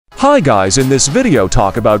Hi guys, in this video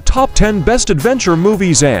talk about top 10 best adventure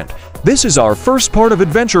movies, and this is our first part of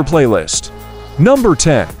adventure playlist. Number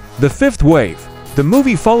 10. The Fifth Wave. The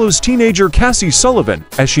movie follows teenager Cassie Sullivan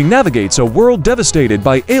as she navigates a world devastated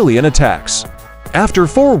by alien attacks. After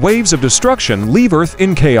 4 waves of destruction leave Earth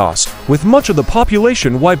in chaos, with much of the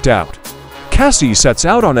population wiped out, Cassie sets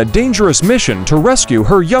out on a dangerous mission to rescue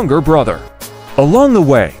her younger brother. Along the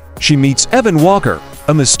way, she meets Evan Walker,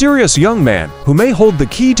 a mysterious young man who may hold the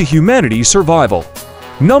key to humanity's survival.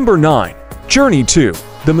 Number 9. Journey to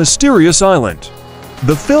the Mysterious Island.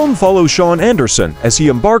 The film follows Sean Anderson as he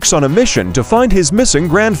embarks on a mission to find his missing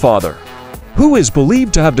grandfather, who is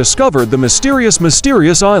believed to have discovered the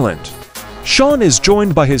mysterious island. Sean is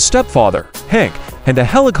joined by his stepfather, Hank, and a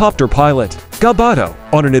helicopter pilot, Gabato,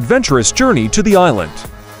 on an adventurous journey to the island,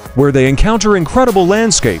 where they encounter incredible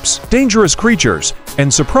landscapes, dangerous creatures,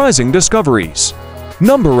 and surprising discoveries.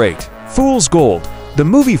 Number 8. Fool's Gold. The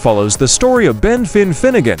movie follows the story of Ben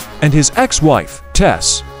Finnegan and his ex-wife,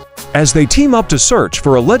 Tess, as they team up to search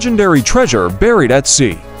for a legendary treasure buried at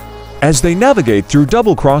sea. As they navigate through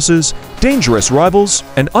double crosses, dangerous rivals,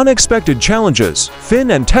 and unexpected challenges, Finn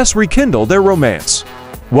and Tess rekindle their romance,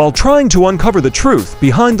 while trying to uncover the truth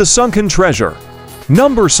behind the sunken treasure.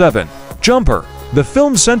 Number 7. Jumper. The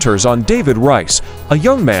film centers on David Rice, a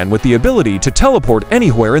young man with the ability to teleport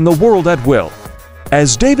anywhere in the world at will.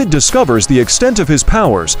 As David discovers the extent of his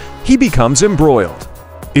powers, he becomes embroiled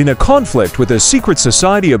in a conflict with a secret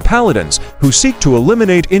society of paladins who seek to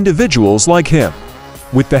eliminate individuals like him.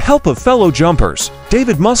 With the help of fellow jumpers,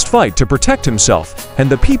 David must fight to protect himself and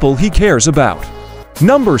the people he cares about.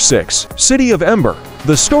 Number 6. City of Ember.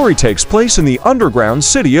 The story takes place in the underground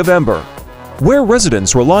city of Ember, where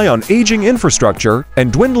residents rely on aging infrastructure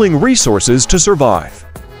and dwindling resources to survive.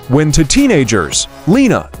 When two teenagers,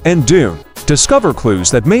 Lena and Dune, discover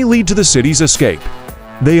clues that may lead to the city's escape,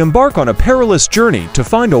 they embark on a perilous journey to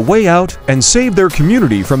find a way out and save their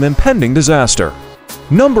community from impending disaster.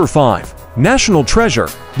 Number 5. National Treasure.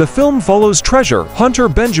 The film follows treasure hunter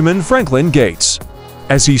Benjamin Franklin Gates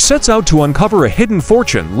as he sets out to uncover a hidden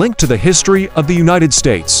fortune linked to the history of the United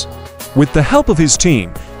States. With the help of his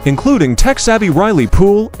team, including tech-savvy Riley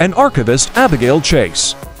Poole and archivist Abigail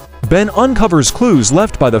Chase, Ben uncovers clues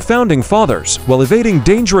left by the Founding Fathers while evading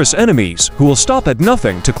dangerous enemies who will stop at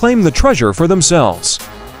nothing to claim the treasure for themselves.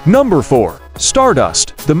 Number 4.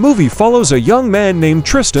 Stardust. The movie follows a young man named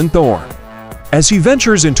Tristan Thorne as he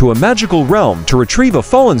ventures into a magical realm to retrieve a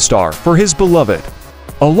fallen star for his beloved.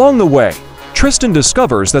 Along the way, Tristan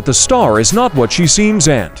discovers that the star is not what she seems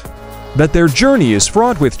and that their journey is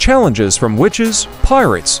fraught with challenges from witches,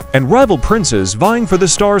 pirates, and rival princes vying for the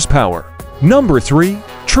star's power. Number 3.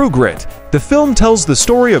 True Grit. The film tells the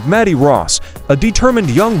story of Maddie Ross, a determined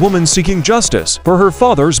young woman seeking justice for her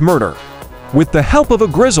father's murder. With the help of a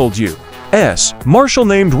grizzled U.S. Marshal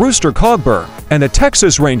named Rooster Cogburn and a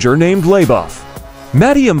Texas Ranger named Labuff,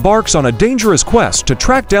 Maddie embarks on a dangerous quest to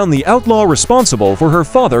track down the outlaw responsible for her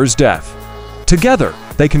father's death. Together,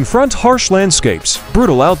 they confront harsh landscapes,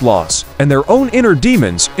 brutal outlaws, and their own inner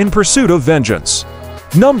demons in pursuit of vengeance.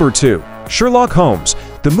 Number 2. Sherlock Holmes.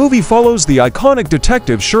 The movie follows the iconic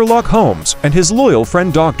detective Sherlock Holmes and his loyal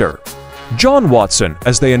friend Dr. John Watson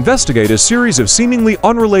as they investigate a series of seemingly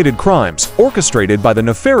unrelated crimes orchestrated by the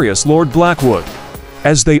nefarious Lord Blackwood.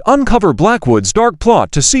 As they uncover Blackwood's dark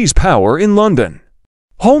plot to seize power in London,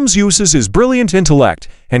 Holmes uses his brilliant intellect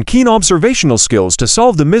and keen observational skills to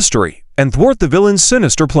solve the mystery and thwart the villain's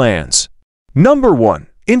sinister plans. Number 1.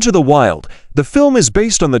 Into the Wild. The film is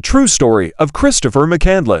based on the true story of Christopher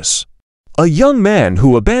McCandless, a young man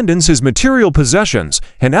who abandons his material possessions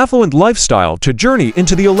and affluent lifestyle to journey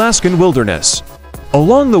into the Alaskan wilderness.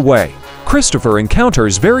 Along the way, Christopher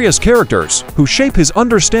encounters various characters who shape his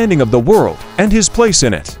understanding of the world and his place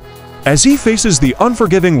in it. As he faces the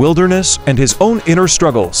unforgiving wilderness and his own inner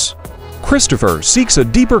struggles, Christopher seeks a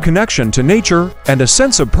deeper connection to nature and a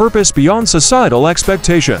sense of purpose beyond societal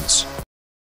expectations.